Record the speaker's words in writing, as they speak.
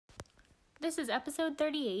This is episode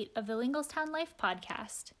 38 of the Linglestown Life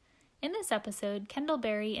podcast. In this episode, Kendall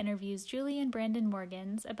Berry interviews Julie and Brandon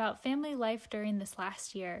Morgans about family life during this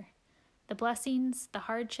last year, the blessings, the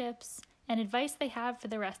hardships, and advice they have for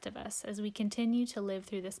the rest of us as we continue to live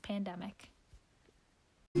through this pandemic.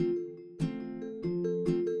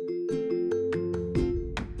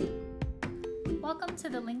 Welcome to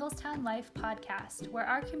the Linglestown Life podcast, where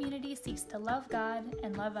our community seeks to love God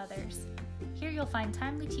and love others. Here you'll find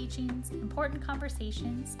timely teachings, important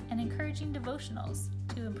conversations, and encouraging devotionals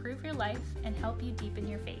to improve your life and help you deepen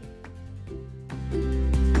your faith.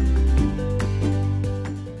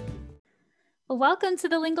 Well, welcome to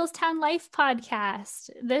the Linglestown Life podcast.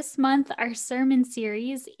 This month, our sermon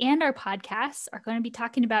series and our podcasts are going to be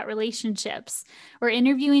talking about relationships. We're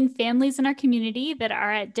interviewing families in our community that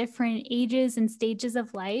are at different ages and stages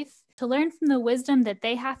of life to learn from the wisdom that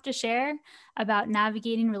they have to share about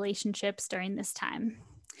navigating relationships during this time.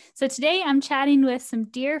 So today I'm chatting with some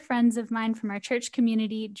dear friends of mine from our church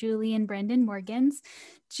community, Julie and Brandon Morgans.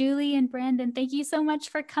 Julie and Brandon, thank you so much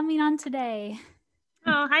for coming on today.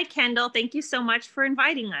 Oh, hi, Kendall. Thank you so much for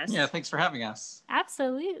inviting us. Yeah, thanks for having us.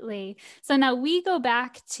 Absolutely. So now we go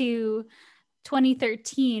back to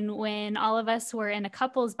 2013 when all of us were in a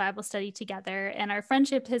couples Bible study together, and our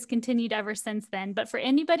friendship has continued ever since then. But for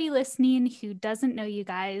anybody listening who doesn't know you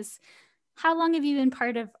guys, how long have you been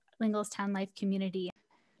part of Linglestown Life community?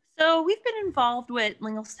 So we've been involved with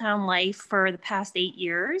Linglestown Life for the past 8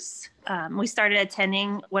 years. We started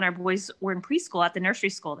attending when our boys were in preschool at the nursery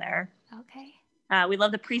school there. Okay. We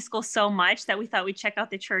love the preschool so much that we thought we'd check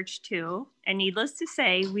out the church too. And needless to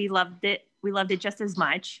say, we loved it. We loved it just as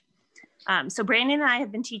much. So Brandon and I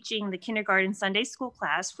have been teaching the kindergarten Sunday school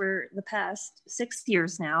class for the past 6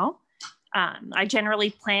 years now. I generally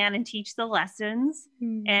plan and teach the lessons,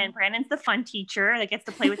 and Brandon's the fun teacher that gets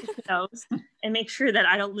to play with the kiddos and make sure that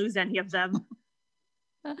I don't lose any of them.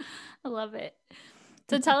 I love it.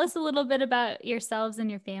 So tell us a little bit about yourselves and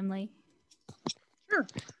your family. Sure.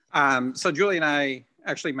 So Julie and I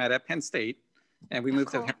actually met at Penn State, and we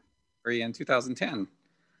moved to Henry in 2010.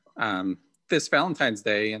 This Valentine's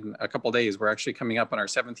Day in a couple of days, we're actually coming up on our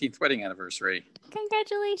 17th wedding anniversary.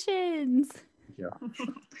 Congratulations. Thank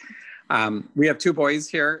you. We have two boys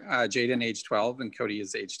here, Jaden, age 12, and Cody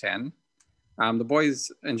is age 10. The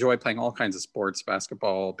boys enjoy playing all kinds of sports,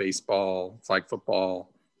 basketball, baseball, flag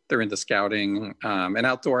football. They're into scouting and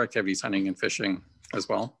outdoor activities, hunting and fishing as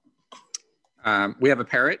well. We have a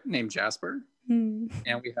parrot named Jasper, and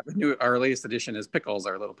we have our latest addition is Pickles,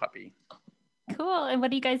 our little puppy. Cool. And what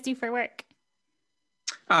do you guys do for work?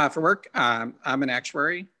 For work, I'm an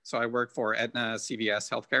actuary, so I work for Aetna CVS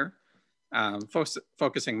Healthcare,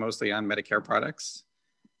 focusing mostly on Medicare products.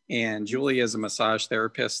 And Julie is a massage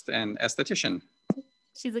therapist and esthetician.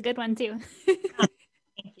 She's a good one too.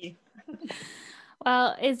 Thank you.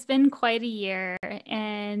 Well, it's been quite a year.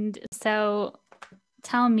 And so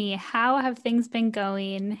tell me, how have things been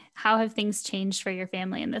going? How have things changed for your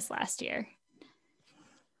family in this last year?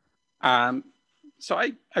 So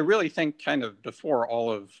I really think kind of before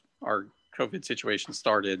all of our COVID situation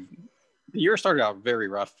started, the year started out very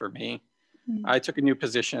rough for me. I took a new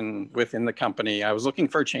position within the company. I was looking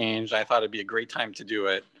for a change. I thought it'd be a great time to do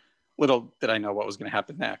it. Little did I know what was going to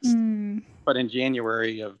happen next. But in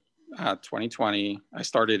January of 2020, I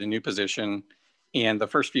started a new position, and the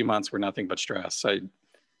first few months were nothing but stress.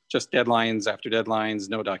 Just deadlines after deadlines,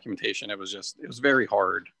 no documentation. It was very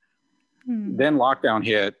hard. Then lockdown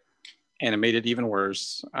hit, and it made it even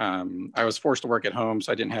worse. I was forced to work at home,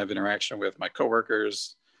 so I didn't have interaction with my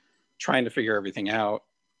coworkers, trying to figure everything out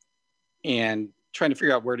and trying to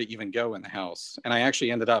figure out where to even go in the house. And I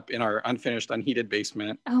actually ended up in our unfinished, unheated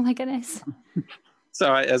basement. Oh my goodness.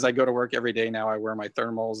 So as I go to work every day now, I wear my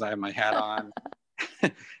thermals, I have my hat on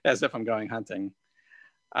as if I'm going hunting.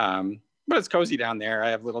 But it's cozy down there.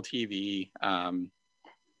 I have a little TV, and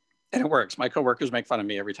it works. My coworkers make fun of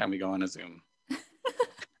me every time we go on a Zoom.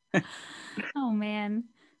 Oh man.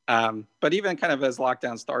 But even kind of as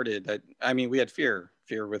lockdown started, we had fear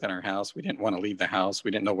within our house. We didn't want to leave the house.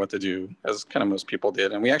 We didn't know what to do, as kind of most people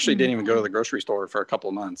did. And we actually didn't even go to the grocery store for a couple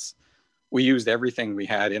of months. We used everything we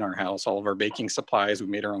had in our house, all of our baking supplies. We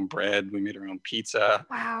made our own bread. We made our own pizza.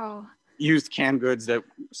 Wow. Used canned goods that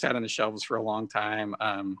sat on the shelves for a long time.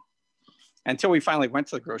 Until we finally went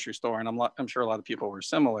to the grocery store. And I'm sure a lot of people were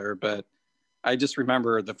similar, but I just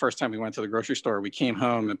remember the first time we went to the grocery store, we came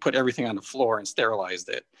home and put everything on the floor and sterilized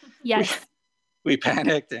it. Yes. We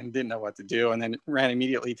panicked and didn't know what to do, and then ran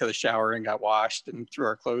immediately to the shower and got washed and threw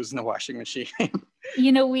our clothes in the washing machine.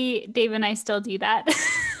 Dave and I still do that.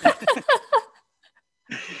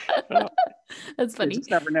 That's funny. You just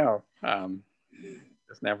never know.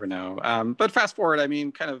 Just never know. But fast forward, I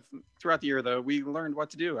mean, kind of throughout the year, though, we learned what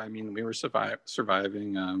to do. I mean, we were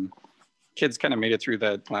surviving. Kids kind of made it through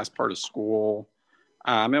that last part of school.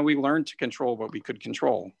 And we learned to control what we could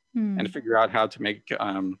control and to figure out how to make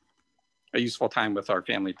a useful time with our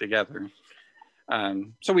family together.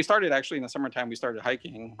 So we started actually in the summertime, we started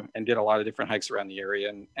hiking and did a lot of different hikes around the area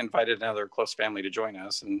and invited another close family to join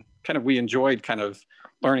us. And kind of, we enjoyed kind of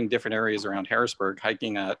learning different areas around Harrisburg,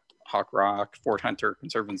 hiking at Hawk Rock, Fort Hunter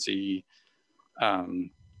Conservancy, the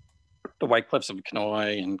White Cliffs of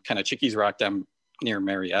Kenoi, and kind of Chickies Rock down near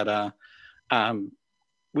Marietta.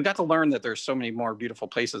 We got to learn that there's so many more beautiful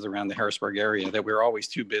places around the Harrisburg area that we're always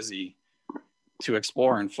too busy to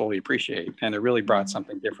explore and fully appreciate. And it really brought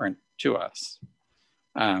something different to us.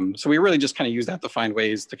 So we really just kind of use that to find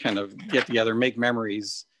ways to kind of get together, make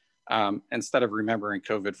memories, instead of remembering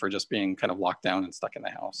COVID for just being kind of locked down and stuck in the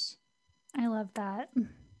house. I love that.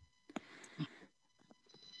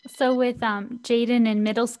 So with Jaden in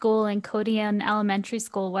middle school and Cody in elementary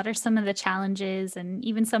school, what are some of the challenges and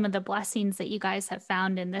even some of the blessings that you guys have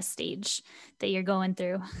found in this stage that you're going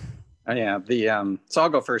through? Oh, yeah, so I'll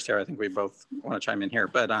go first here. I think we both want to chime in here,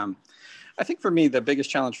 but I think for me, the biggest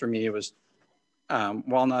challenge for me was,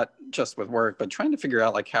 while not just with work, but trying to figure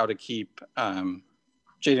out like how to keep Jaden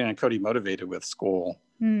and Cody motivated with school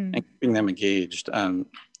and keeping them engaged.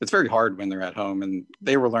 It's very hard when they're at home, and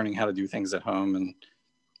they were learning how to do things at home and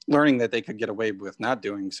learning that they could get away with not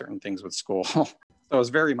doing certain things with school. So it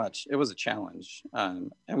was it was a challenge.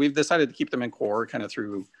 And we've decided to keep them in core kind of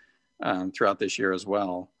throughout this year as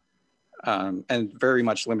well. And very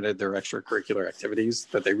much limited their extracurricular activities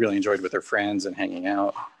that they really enjoyed with their friends and hanging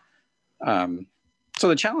out. So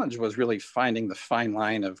the challenge was really finding the fine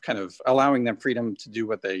line of kind of allowing them freedom to do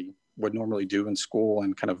what they would normally do in school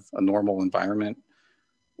and kind of a normal environment,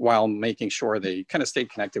 while making sure they kind of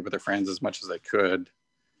stayed connected with their friends as much as they could.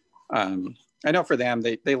 I know for them,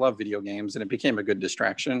 they love video games, and it became a good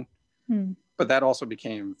distraction. But that also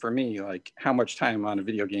became, for me, like how much time on a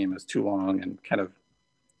video game is too long, and kind of,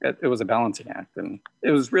 it was a balancing act. And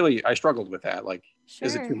it was really, I struggled with that. Like,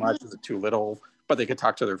 Is it too much? Is it too little? But they could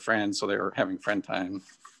talk to their friends, so they were having friend time.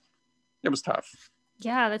 It was tough.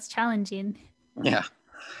 Yeah, that's challenging. Yeah.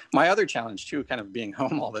 My other challenge too, kind of being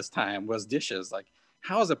home all this time, was dishes. Like,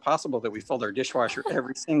 how is it possible that we filled our dishwasher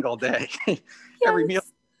every single day? Every meal?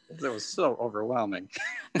 It was so overwhelming.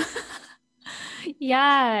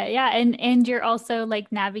 Yeah. And you're also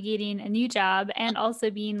like navigating a new job and also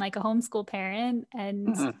being like a homeschool parent,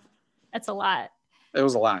 and that's a lot. It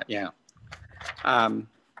was a lot, yeah.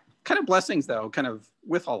 Kind of blessings though, kind of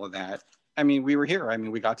with all of that. I mean, we were here. I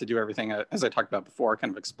mean, we got to do everything, as I talked about before,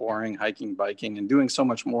 kind of exploring, hiking, biking, and doing so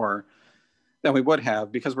much more than we would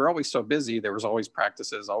have, because we're always so busy. There was always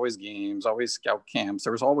practices, always games, always scout camps.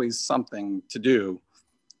 There was always something to do.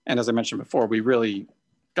 And as I mentioned before, we really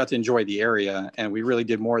got to enjoy the area, and we really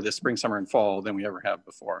did more this spring, summer, and fall than we ever have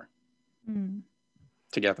before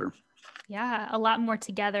together. Yeah, a lot more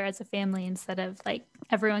together as a family instead of like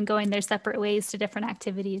everyone going their separate ways to different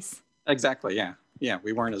activities. Exactly, yeah. Yeah,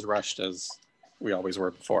 we weren't as rushed as we always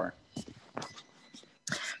were before.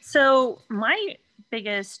 So my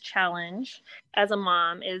biggest challenge as a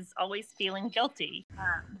mom is always feeling guilty.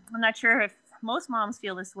 I'm not sure if most moms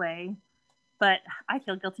feel this way, but I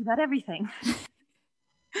feel guilty about everything.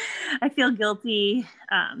 I feel guilty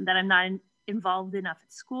that I'm not involved enough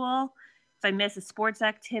at school. If I miss a sports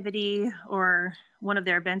activity or one of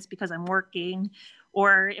their events because I'm working,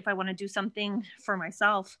 or if I want to do something for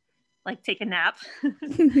myself, like take a nap,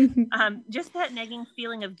 just that nagging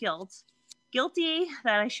feeling of guilty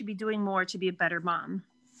that I should be doing more to be a better mom.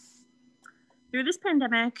 Through this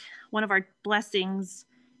pandemic, one of our blessings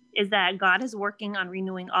is that God is working on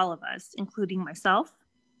renewing all of us, including myself.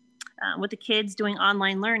 With the kids doing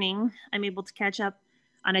online learning, I'm able to catch up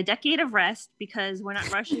on a decade of rest because we're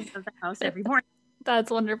not rushing out of the house every morning. That's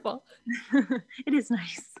wonderful. It is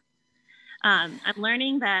nice. I'm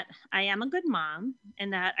learning that I am a good mom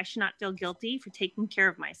and that I should not feel guilty for taking care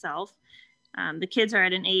of myself. The kids are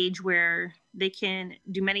at an age where they can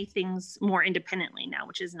do many things more independently now,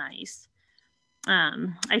 which is nice.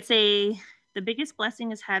 I'd say the biggest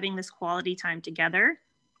blessing is having this quality time together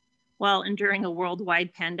while enduring a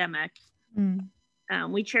worldwide pandemic.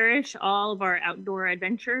 We cherish all of our outdoor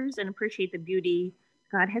adventures and appreciate the beauty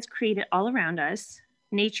God has created all around us.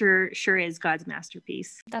 Nature sure is God's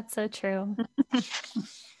masterpiece. That's so true.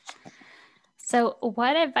 So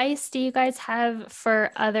what advice do you guys have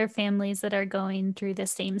for other families that are going through the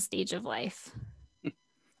same stage of life?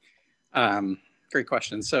 Great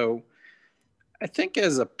question. So I think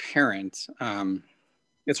as a parent,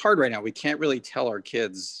 it's hard right now. We can't really tell our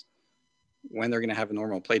kids when they're going to have a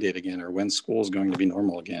normal play date again, or when school's going to be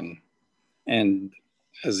normal again. And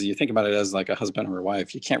as you think about it as like a husband or a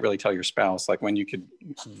wife, you can't really tell your spouse like when you could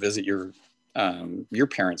visit your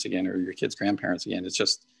parents again or your kids' grandparents again. It's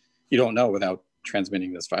just, you don't know without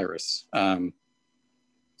transmitting this virus. So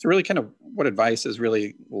really kind of what advice is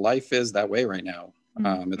really, life is that way right now.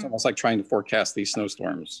 It's almost like trying to forecast these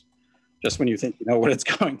snowstorms. Just when you think you know what it's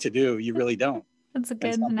going to do, you really don't. That's a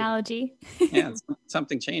good analogy. Yeah,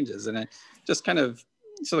 something changes. And it just kind of,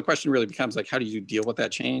 so the question really becomes like, how do you deal with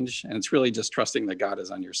that change? And it's really just trusting that God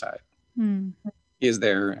is on your side. He is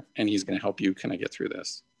there and he's going to help you kind of get through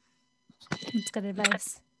this. That's good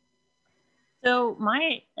advice. So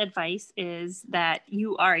my advice is that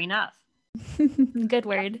you are enough. Good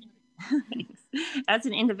word. As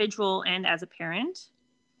an individual and as a parent,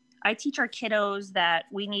 I teach our kiddos that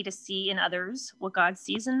we need to see in others what God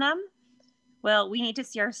sees in them. Well, we need to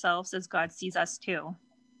see ourselves as God sees us too.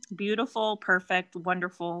 Beautiful, perfect,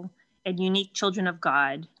 wonderful, and unique children of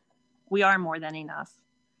God. We are more than enough.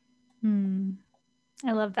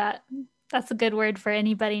 I love that. That's a good word for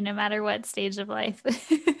anybody, no matter what stage of life.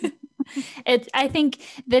 I think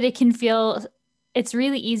that it's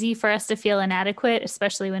really easy for us to feel inadequate,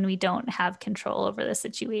 especially when we don't have control over the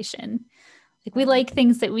situation. Like we like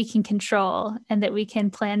things that we can control and that we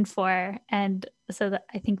can plan for. And so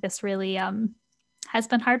I think this really has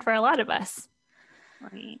been hard for a lot of us.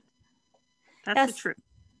 Right. That's the truth.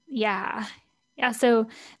 Yeah. Yeah. So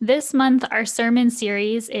this month, our sermon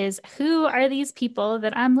series is Who Are These People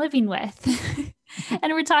That I'm Living With?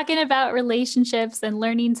 And we're talking about relationships and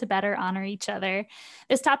learning to better honor each other.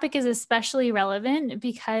 This topic is especially relevant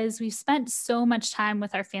because we've spent so much time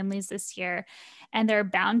with our families this year, and there are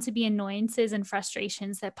bound to be annoyances and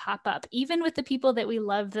frustrations that pop up, even with the people that we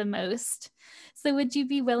love the most. So would you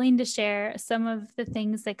be willing to share some of the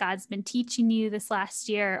things that God's been teaching you this last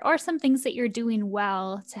year, or some things that you're doing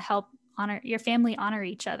well to help your family honor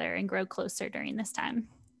each other and grow closer during this time?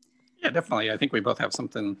 Yeah, definitely. I think we both have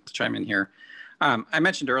something to chime in here. I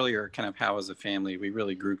mentioned earlier kind of how as a family, we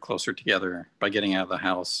really grew closer together by getting out of the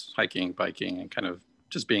house, hiking, biking, and kind of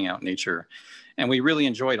just being out in nature. And we really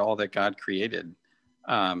enjoyed all that God created.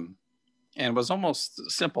 And it was almost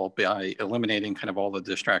simple by eliminating kind of all the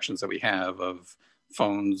distractions that we have of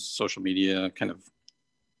phones, social media, kind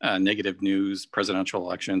of negative news, presidential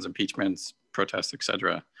elections, impeachments, protests,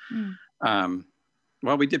 etc.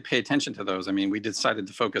 Well, we did pay attention to those. I mean, we decided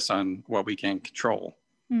to focus on what we can control.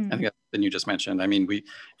 I think that's what you just mentioned. I mean,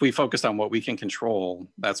 if we focused on what we can control,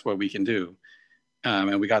 that's what we can do.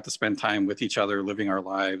 And we got to spend time with each other, living our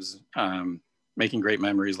lives, making great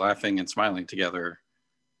memories, laughing and smiling together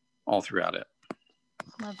all throughout it.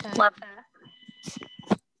 Love that.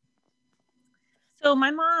 So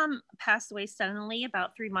my mom passed away suddenly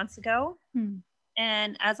about 3 months ago.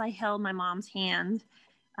 And as I held my mom's hand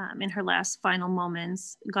in her last final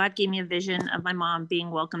moments, God gave me a vision of my mom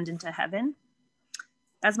being welcomed into heaven.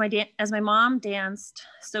 As my mom danced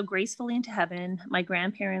so gracefully into heaven, my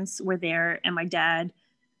grandparents were there, and my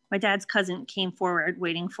dad's cousin came forward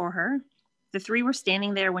waiting for her. The three were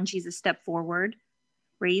standing there when Jesus stepped forward,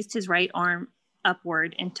 raised his right arm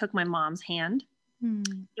upward, and took my mom's hand.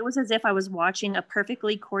 It was as if I was watching a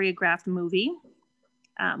perfectly choreographed movie,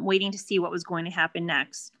 waiting to see what was going to happen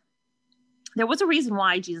next. There was a reason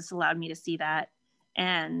why Jesus allowed me to see that.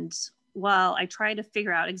 And while I try to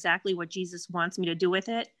figure out exactly what Jesus wants me to do with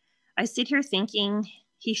it, I sit here thinking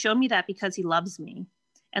he showed me that because he loves me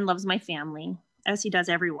and loves my family, as he does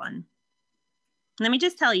everyone. Let me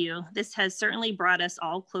just tell you, this has certainly brought us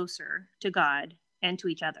all closer to God and to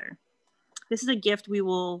each other. This is a gift we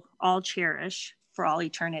will all cherish for all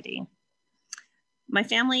eternity. My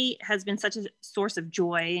family has been such a source of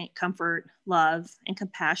joy, comfort, love, and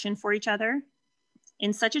compassion for each other.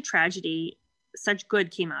 In such a tragedy, such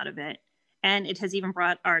good came out of it. And it has even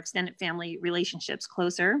brought our extended family relationships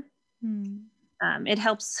closer. It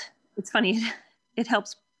helps, it's funny, it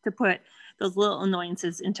helps to put those little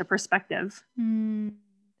annoyances into perspective.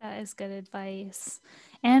 That is good advice.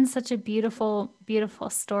 And such a beautiful, beautiful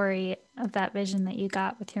story of that vision that you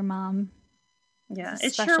got with your mom. Yeah,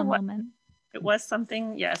 it's a special moment. It was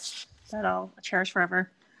something, yes, that I'll cherish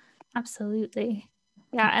forever. Absolutely.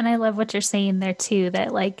 Yeah. And I love what you're saying there too,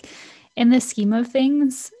 that like in the scheme of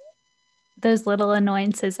things, those little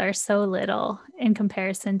annoyances are so little in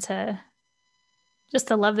comparison to just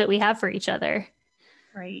the love that we have for each other.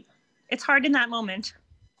 Right. It's hard in that moment,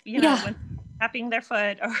 when tapping their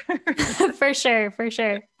foot or For sure.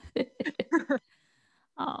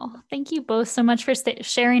 Oh, thank you both so much for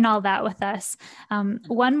sharing all that with us.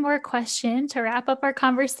 One more question to wrap up our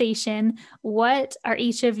conversation. What are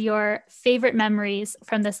each of your favorite memories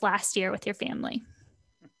from this last year with your family?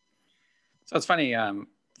 So it's funny,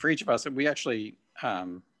 for each of us, we actually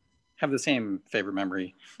have the same favorite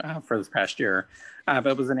memory for this past year. But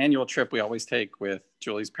it was an annual trip we always take with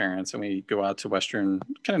Julie's parents, and we go out to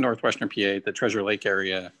northwestern PA, the Treasure Lake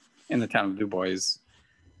area in the town of DuBois.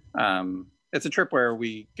 It's a trip where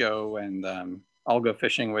we go and I'll go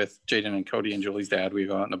fishing with Jaden and Cody and Julie's dad. We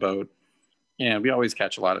go out in a boat, and we always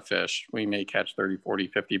catch a lot of fish. We may catch 30, 40,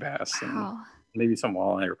 50 bass, and maybe some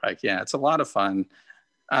walleye or pike. Yeah, it's a lot of fun.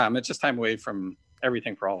 It's just time away from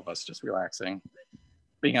everything for all of us, just relaxing,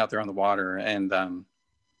 being out there on the water. And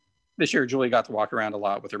this year, Julie got to walk around a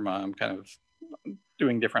lot with her mom, kind of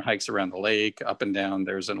doing different hikes around the lake, up and down.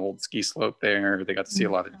 There's an old ski slope there. They got to see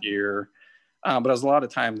a lot of deer. But it was a lot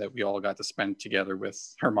of time that we all got to spend together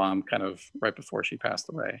with her mom kind of right before she passed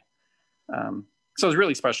away. So it was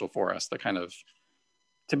really special for us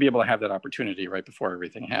to be able to have that opportunity right before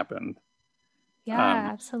everything happened. Yeah,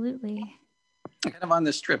 absolutely. Kind of on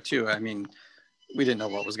this trip too, I mean, we didn't know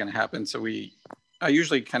what was going to happen. So I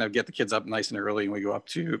usually kind of get the kids up nice and early, and we go up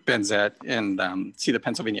to Benzett and see the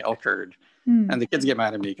Pennsylvania elk herd. And the kids get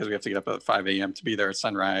mad at me because we have to get up at 5 a.m. to be there at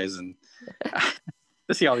sunrise and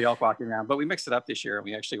to see all the elk walking around. But we mixed it up this year, and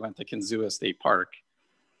we actually went to Kinzua State Park,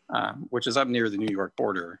 which is up near the New York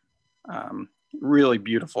border. Really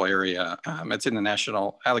beautiful area. It's in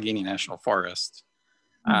the Allegheny National Forest.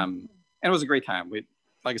 And it was a great time.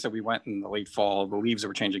 Like I said, we went in the late fall. The leaves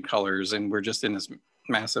were changing colors, and we're just in this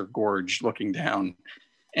massive gorge looking down,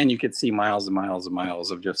 and you could see miles and miles and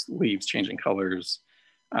miles of just leaves changing colors.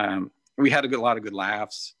 We had a lot of good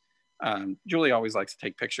laughs. Julie always likes to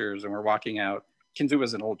take pictures, and we're walking out. Kinzua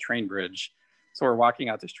is an old train bridge. So we're walking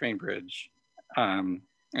out this train bridge, and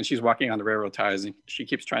she's walking on the railroad ties, and she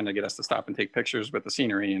keeps trying to get us to stop and take pictures with the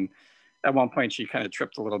scenery. And at one point she kind of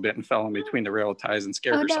tripped a little bit and fell in between the railroad ties and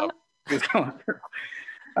scared herself.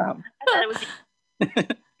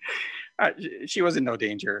 She was in no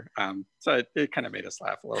danger. So it kind of made us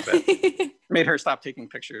laugh a little bit. Made her stop taking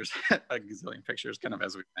pictures, a gazillion pictures kind of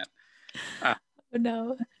as we went.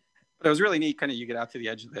 But it was really neat. Kind of, you get out to the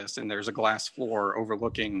edge of this, and there's a glass floor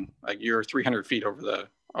overlooking, like you're 300 feet over the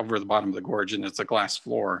bottom of the gorge, and it's a glass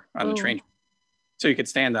floor on the train. So you could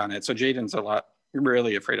stand on it. So Jaden's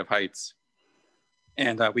really afraid of heights.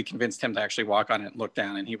 And we convinced him to actually walk on it and look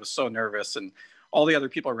down. And he was so nervous. And all the other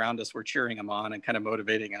people around us were cheering him on and kind of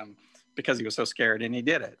motivating him because he was so scared. And he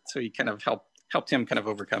did it. So he kind of helped him kind of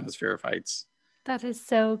overcome his fear of heights. That is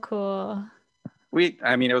so cool. It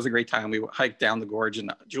was a great time. We hiked down the gorge,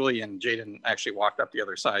 and Julie and Jaden actually walked up the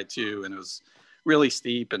other side too. And it was really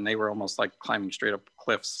steep, and they were almost like climbing straight up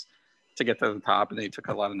cliffs to get to the top. And they took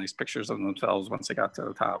a lot of nice pictures of themselves once they got to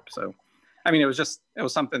the top. So, it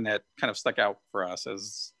was something that kind of stuck out for us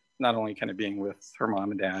as not only kind of being with her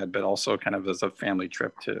mom and dad, but also kind of as a family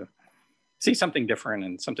trip to see something different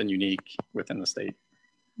and something unique within the state.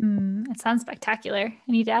 It sounds spectacular.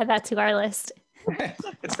 I need to add that to our list.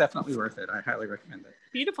 It's definitely worth it. I highly recommend it.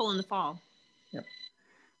 Beautiful in the fall. Yep.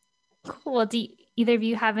 Cool. Do either of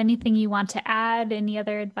you have anything you want to add? Any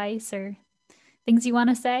other advice or things you want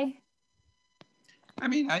to say?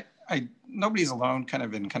 Nobody's alone kind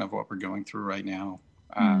of in kind of what we're going through right now.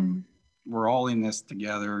 We're all in this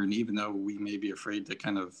together. And even though we may be afraid to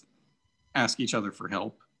kind of ask each other for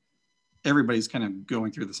help, everybody's kind of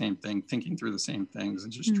going through the same thing, thinking through the same things,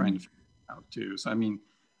 and just trying to figure it out too. So,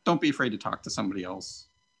 don't be afraid to talk to somebody else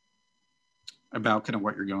about kind of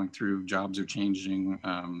what you're going through. Jobs are changing,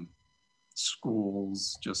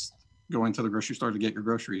 schools, just going to the grocery store to get your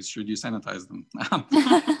groceries. Should you sanitize them?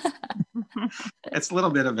 It's a little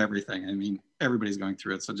bit of everything. Everybody's going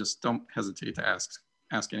through it. So just don't hesitate to ask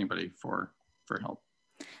anybody for help.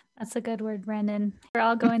 That's a good word, Brandon. We're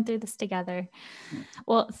all going through this together.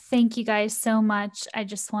 Well, thank you guys so much. I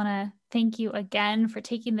just want to thank you again for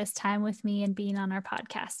taking this time with me and being on our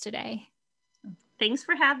podcast today. Thanks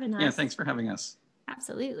for having us. Yeah, thanks for having us.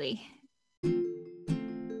 Absolutely.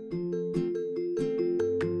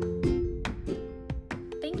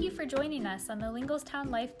 Thank you for joining us on the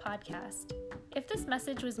Linglestown Life podcast. If this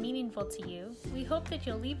message was meaningful to you, we hope that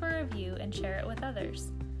you'll leave a review and share it with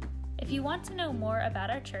others. If you want to know more about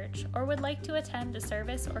our church or would like to attend a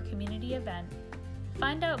service or community event,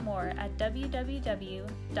 find out more at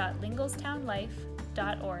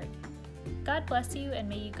www.linglestownlife.org. God bless you, and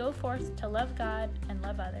may you go forth to love God and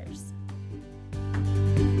love others.